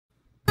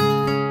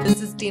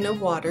This is Dina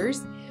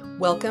Waters.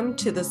 Welcome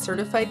to the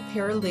Certified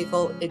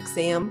Paralegal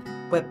Exam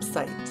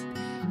website.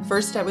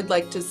 First, I would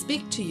like to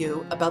speak to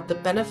you about the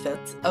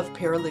benefits of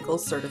paralegal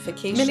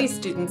certification. Many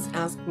students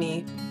ask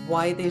me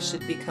why they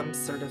should become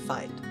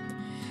certified.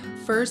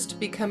 First,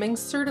 becoming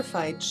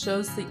certified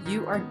shows that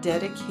you are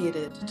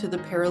dedicated to the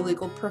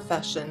paralegal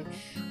profession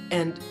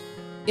and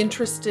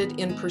interested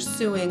in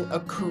pursuing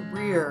a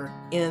career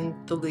in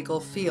the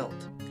legal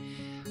field.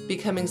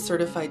 Becoming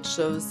certified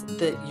shows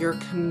that you're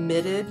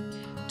committed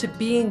to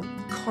being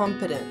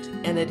competent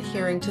and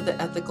adhering to the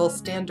ethical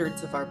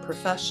standards of our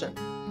profession.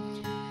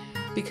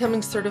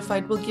 Becoming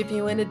certified will give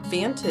you an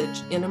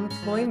advantage in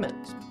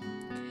employment.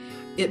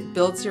 It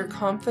builds your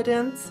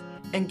confidence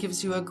and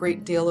gives you a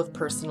great deal of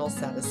personal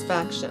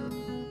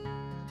satisfaction.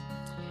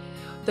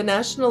 The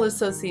National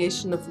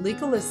Association of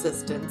Legal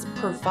Assistants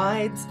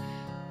provides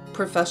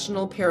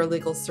professional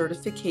paralegal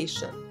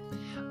certification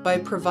by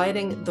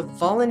providing the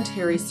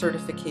voluntary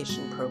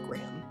certification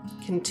program,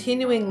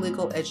 continuing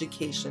legal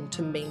education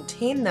to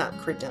maintain that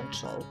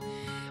credential,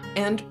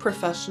 and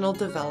professional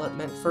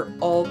development for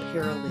all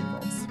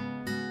paralegals.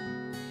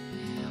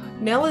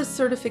 NALA's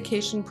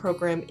certification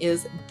program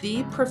is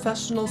the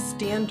professional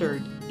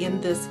standard in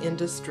this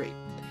industry.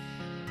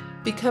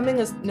 Becoming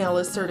a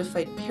NALA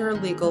certified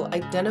paralegal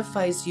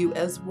identifies you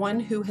as one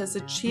who has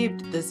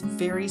achieved this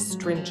very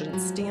stringent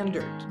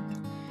standard.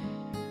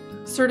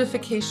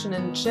 Certification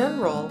in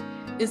general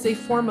is a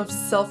form of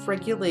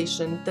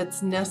self-regulation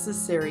that's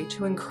necessary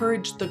to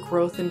encourage the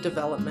growth and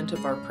development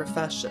of our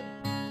profession.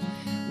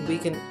 We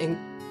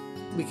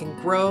can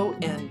grow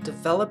and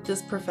develop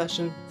this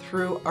profession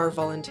through our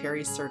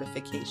voluntary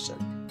certification.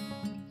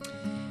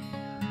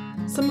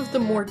 Some of the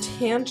more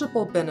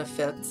tangible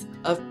benefits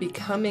of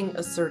becoming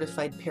a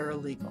certified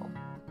paralegal.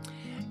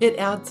 It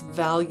adds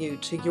value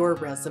to your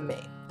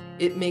resume.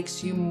 It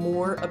makes you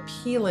more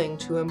appealing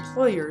to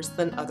employers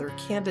than other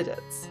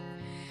candidates,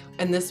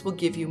 and this will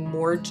give you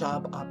more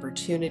job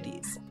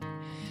opportunities.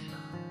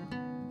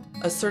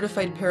 A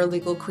certified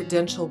paralegal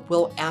credential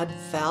will add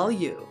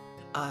value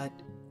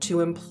to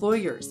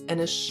employers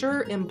and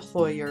assure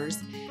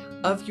employers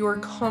of your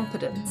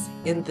competence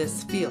in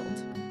this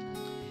field.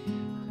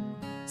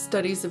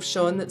 Studies have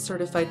shown that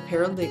certified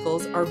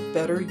paralegals are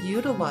better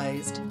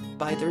utilized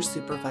by their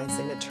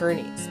supervising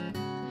attorneys.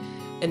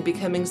 And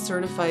becoming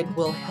certified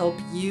will help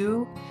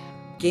you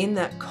gain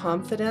that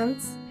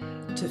confidence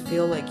to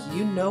feel like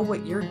you know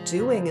what you're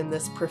doing in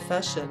this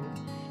profession,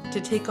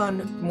 to take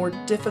on more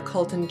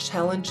difficult and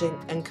challenging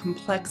and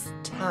complex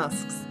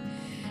tasks,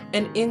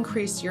 and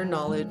increase your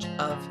knowledge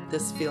of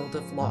this field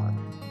of law.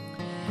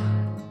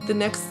 The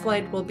next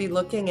slide we'll be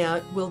looking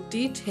at will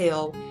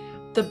detail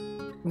the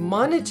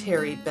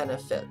monetary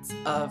benefits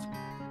of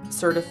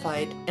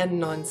certified and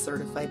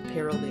non-certified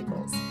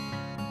paralegals.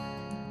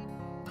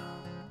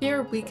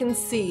 Here we can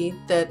see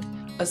that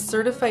a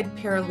certified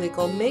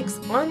paralegal makes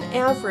on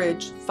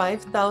average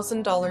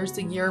 $5,000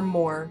 a year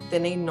more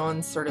than a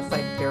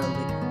non-certified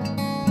paralegal.